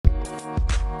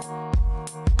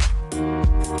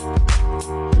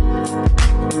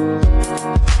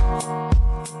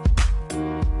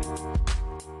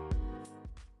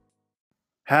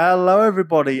Hello,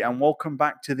 everybody, and welcome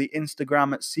back to the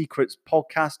Instagram Secrets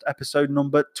podcast, episode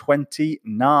number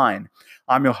 29.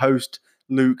 I'm your host,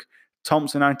 Luke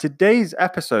Thompson. And in today's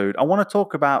episode, I want to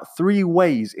talk about 3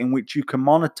 ways in which you can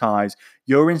monetize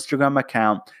your Instagram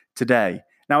account today.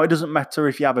 Now, it doesn't matter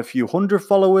if you have a few hundred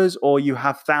followers or you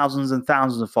have thousands and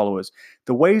thousands of followers.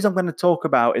 The ways I'm going to talk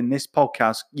about in this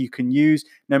podcast, you can use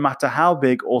no matter how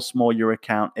big or small your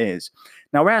account is.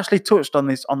 Now, we actually touched on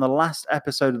this on the last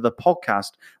episode of the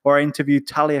podcast where I interviewed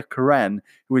Talia Karen,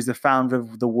 who is the founder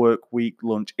of the Work Week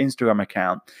Lunch Instagram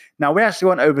account. Now, we actually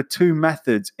went over 2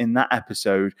 methods in that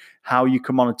episode, how you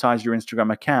can monetize your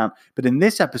Instagram account. But in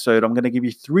this episode, I'm going to give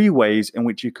you 3 ways in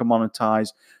which you can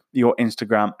monetize your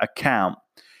Instagram account.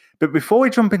 But before we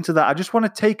jump into that, I just want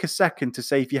to take a second to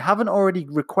say if you haven't already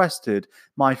requested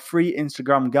my free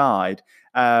Instagram guide,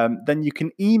 then you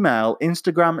can email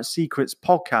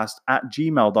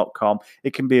instagramsecretspodcast@gmail.com.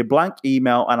 It can be a blank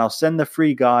email and I'll send the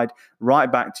free guide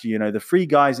right back to you. The free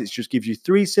guide, it just gives you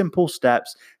 3 simple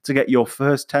steps to get your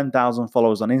first 10,000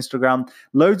 followers on Instagram.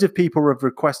 Loads of people have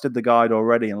requested the guide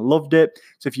already and loved it.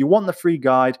 So if you want the free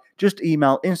guide, just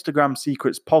email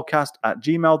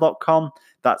instagramsecretspodcast@gmail.com.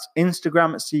 That's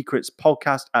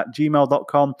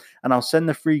instagramsecretspodcast@gmail.com, and I'll send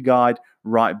the free guide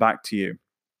right back to you.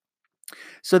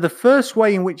 So the first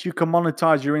way in which you can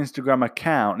monetize your Instagram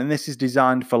account, and this is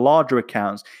designed for larger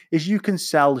accounts, is you can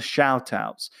sell shout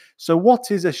outs. So what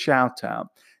is a shout out?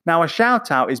 Now, a shout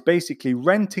out is basically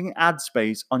renting ad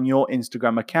space on your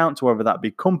Instagram account, whether that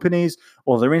be companies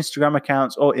or their Instagram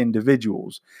accounts or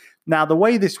individuals. Now, the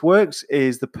way this works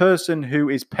is the person who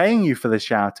is paying you for the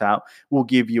shout out will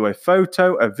give you a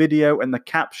photo, a video, and the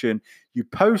caption. You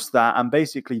post that, and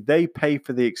basically they pay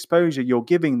for the exposure you're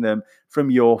giving them from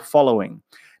your following.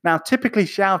 Now, typically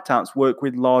shout outs work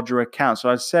with larger accounts. So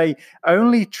I'd say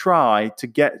only try to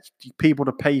get people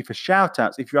to pay you for shout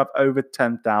outs if you have over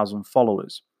 10,000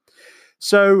 followers.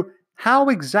 So how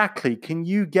exactly can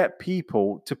you get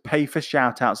people to pay for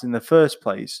shout outs in the first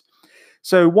place?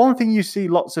 So one thing you see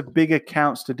lots of big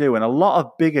accounts to do, and a lot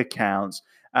of big accounts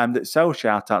that sell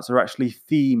shoutouts are actually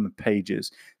theme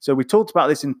pages. So we talked about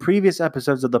this in previous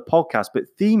episodes of the podcast, but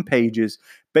theme pages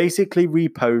basically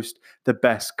repost the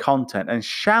best content, and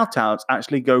shoutouts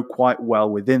actually go quite well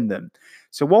within them.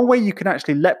 So one way you can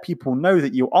actually let people know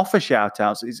that you offer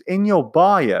shoutouts is in your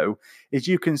bio, is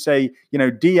you can say,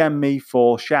 DM me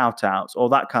for shoutouts or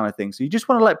that kind of thing. So you just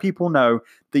want to let people know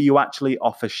that you actually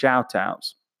offer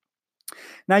shoutouts.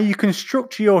 Now, you can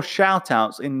structure your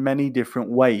shoutouts in many different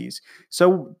ways.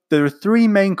 So there are 3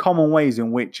 main common ways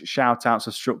in which shoutouts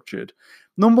are structured.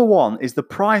 Number 1 is the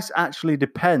price actually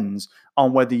depends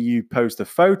on whether you post a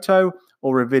photo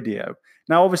or a video.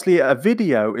 Now, obviously, a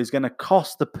video is going to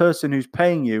cost the person who's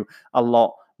paying you a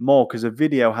lot more because a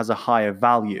video has a higher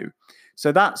value.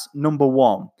 So that's number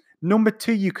 1. Number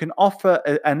 2, you can offer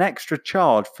an extra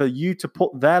charge for you to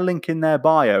put their link in their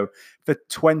bio for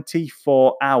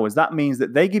 24 hours. That means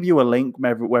that they give you a link,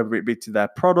 whether it be to their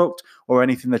product or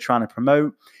anything they're trying to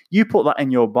promote. You put that in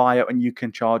your bio and you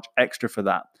can charge extra for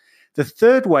that. The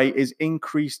third way is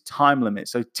increased time limit.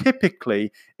 So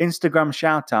typically, Instagram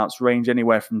shoutouts range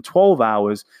anywhere from 12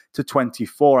 hours to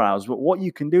 24 hours. But what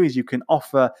you can do is you can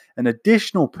offer an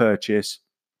additional purchase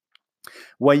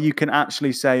where you can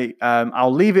actually say,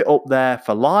 I'll leave it up there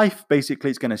for life.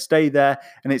 Basically, it's going to stay there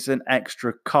and it's an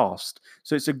extra cost.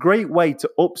 So it's a great way to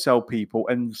upsell people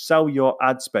and sell your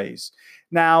ad space.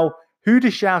 Now, who do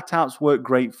shoutouts work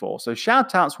great for? So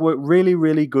shoutouts work really,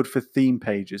 really good for theme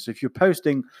pages. So if you're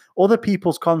posting other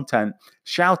people's content,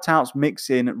 shoutouts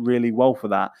mix in really well for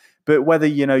that. But whether,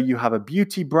 you have a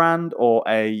beauty brand or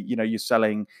you're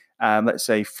selling, let's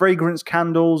say fragrance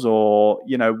candles or,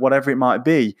 whatever it might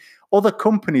be, other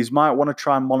companies might want to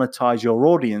try and monetize your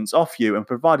audience off you, and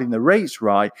providing the rates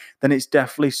right, then it's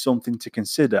definitely something to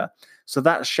consider. So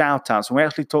that's shoutouts. And we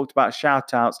actually talked about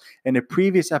shoutouts in a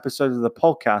previous episode of the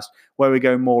podcast where we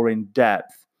go more in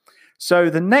depth. So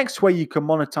the next way you can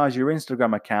monetize your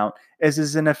Instagram account is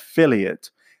as an affiliate.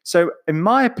 So in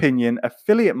my opinion,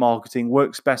 affiliate marketing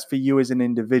works best for you as an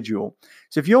individual.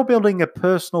 So if you're building a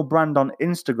personal brand on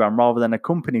Instagram rather than a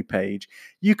company page,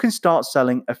 you can start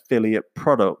selling affiliate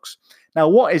products. Now,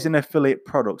 what is an affiliate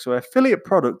product? So an affiliate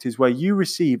product is where you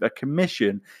receive a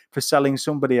commission for selling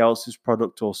somebody else's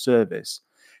product or service.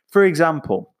 For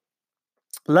example,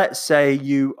 let's say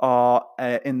you are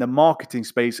in the marketing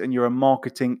space and you're a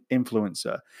marketing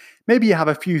influencer. Maybe you have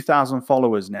a few thousand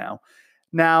followers now.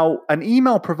 Now, an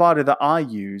email provider that I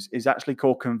use is actually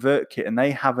called ConvertKit, and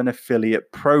they have an affiliate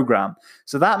program.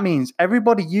 So that means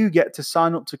everybody you get to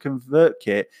sign up to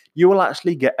ConvertKit, you will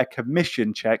actually get a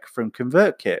commission check from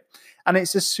ConvertKit. And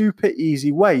it's a super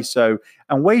easy way.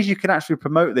 And ways you can actually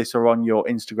promote this are on your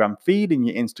Instagram feed and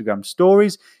your Instagram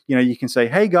stories. You can say,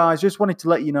 hey guys, just wanted to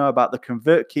let you know about the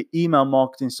ConvertKit email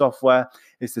marketing software.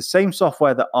 It's the same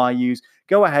software that I use.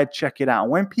 Go ahead, check it out.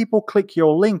 And when people click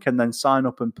your link and then sign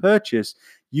up and purchase,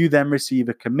 you then receive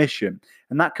a commission.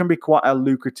 And that can be quite a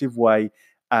lucrative way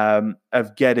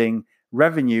of getting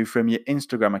revenue from your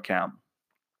Instagram account.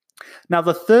 Now,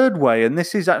 the third way, and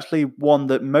this is actually one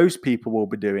that most people will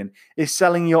be doing, is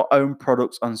selling your own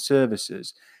products and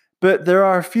services. But there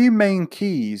are a few main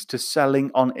keys to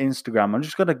selling on Instagram. I'm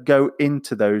just going to go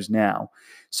into those now.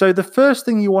 So the first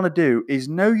thing you want to do is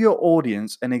know your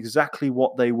audience and exactly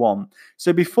what they want.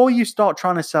 So before you start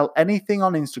trying to sell anything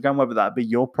on Instagram, whether that be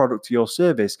your product or your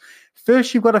service,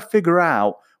 first you've got to figure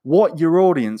out what your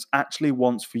audience actually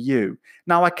wants for you.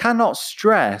 Now, I cannot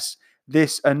stress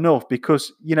this enough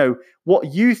because,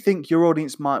 what you think your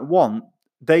audience might want,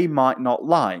 they might not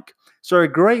like. So a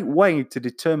great way to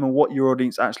determine what your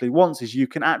audience actually wants is you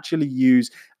can actually use,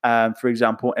 for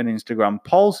example, an Instagram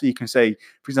poll. So you can say,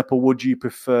 for example, would you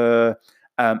prefer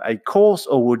a course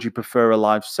or would you prefer a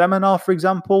live seminar, for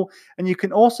example? And you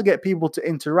can also get people to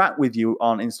interact with you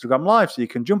on Instagram Live. So you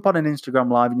can jump on an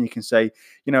Instagram Live and you can say,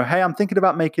 hey, I'm thinking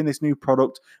about making this new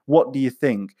product. What do you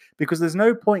think? Because there's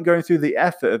no point going through the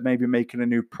effort of maybe making a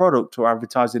new product or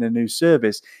advertising a new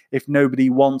service if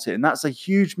nobody wants it. And that's a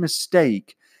huge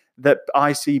mistake that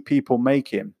I see people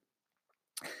making.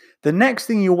 The next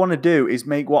thing you want to do is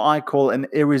make what I call an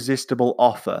irresistible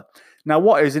offer. Now,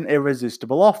 what is an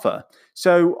irresistible offer?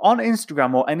 So on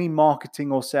Instagram or any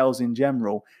marketing or sales in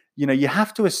general, you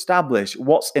have to establish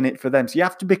what's in it for them. So you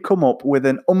have to come up with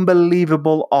an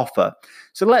unbelievable offer.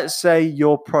 So let's say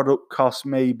your product costs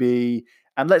maybe,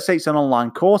 and let's say it's an online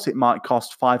course, it might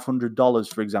cost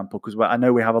 $500, for example, because I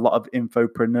know we have a lot of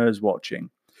infopreneurs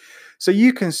watching. So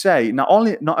you can say, not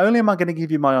only am I going to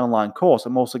give you my online course,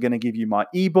 I'm also going to give you my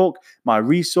ebook, my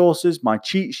resources, my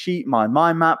cheat sheet, my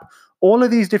mind map, all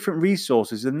of these different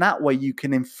resources. And that way you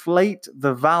can inflate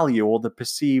the value or the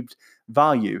perceived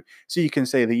value. So you can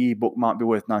say the ebook might be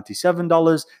worth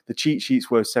 $97, the cheat sheet's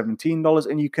worth $17,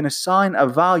 and you can assign a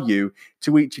value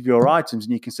to each of your items.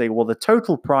 And you can say, well, the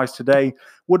total price today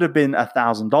would have been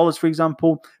 $1,000, for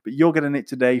example, but you're getting it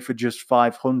today for just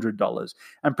 $500.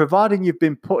 And providing you've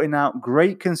been putting out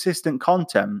great, consistent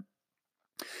content,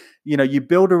 you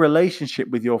build a relationship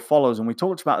with your followers. And we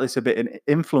talked about this a bit in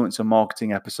influencer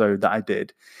marketing episode that I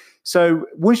did. So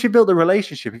once you build a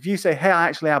relationship, if you say, hey, I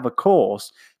actually have a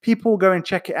course, people will go and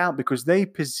check it out because they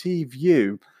perceive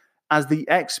you as the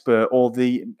expert or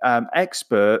the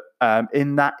expert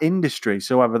in that industry.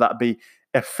 So whether that be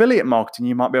affiliate marketing,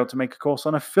 you might be able to make a course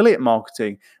on affiliate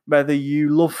marketing. Whether you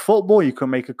love football, you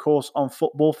can make a course on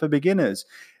football for beginners.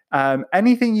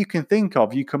 Anything you can think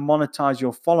of, you can monetize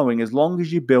your following as long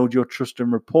as you build your trust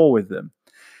and rapport with them.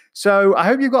 So I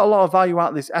hope you got a lot of value out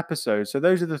of this episode. So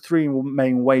those are the three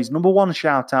main ways. Number one,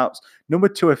 shout outs. Number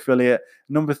two, affiliate.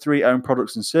 Number three, own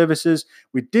products and services.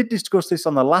 We did discuss this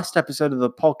on the last episode of the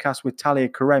podcast with Talia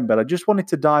Karen, but I just wanted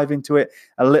to dive into it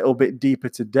a little bit deeper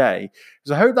today.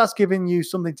 So I hope that's given you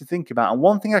something to think about. And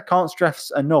one thing I can't stress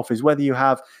enough is whether you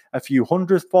have a few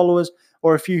hundred followers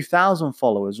or a few thousand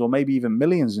followers, or maybe even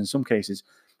millions in some cases,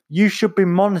 you should be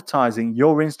monetizing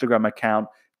your Instagram account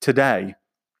today.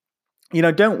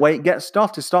 Don't wait, get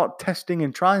started, start testing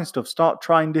and trying stuff, start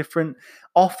trying different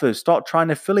offers, start trying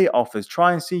affiliate offers,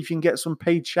 try and see if you can get some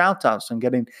paid shout outs and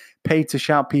getting paid to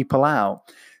shout people out.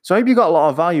 So I hope you got a lot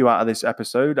of value out of this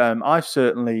episode. I've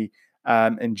certainly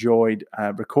enjoyed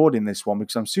recording this one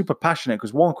because I'm super passionate,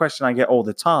 because one question I get all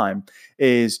the time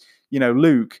is,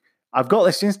 Luke, I've got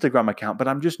this Instagram account, but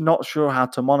I'm just not sure how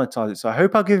to monetize it. So I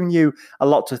hope I've given you a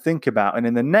lot to think about. And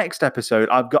in the next episode,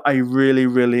 I've got a really,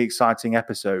 really exciting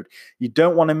episode. You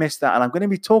don't want to miss that. And I'm going to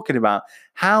be talking about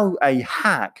how a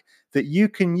hack that you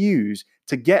can use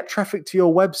to get traffic to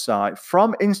your website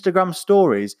from Instagram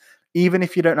stories, even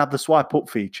if you don't have the swipe up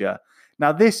feature.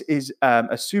 Now, this is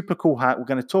a super cool hack. We're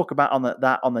going to talk about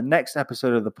that on the next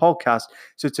episode of the podcast.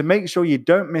 So to make sure you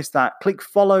don't miss that, click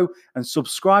follow and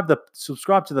subscribe to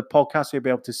the podcast so you'll be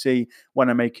able to see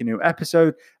when I make a new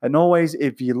episode. And always,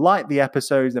 if you like the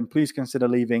episodes, then please consider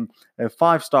leaving a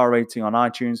 5-star rating on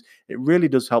iTunes. It really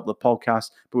does help the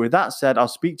podcast. But with that said, I'll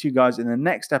speak to you guys in the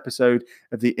next episode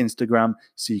of the Instagram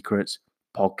Secrets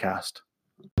podcast.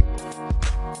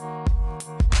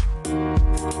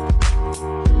 Thank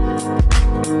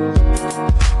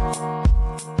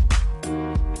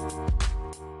you.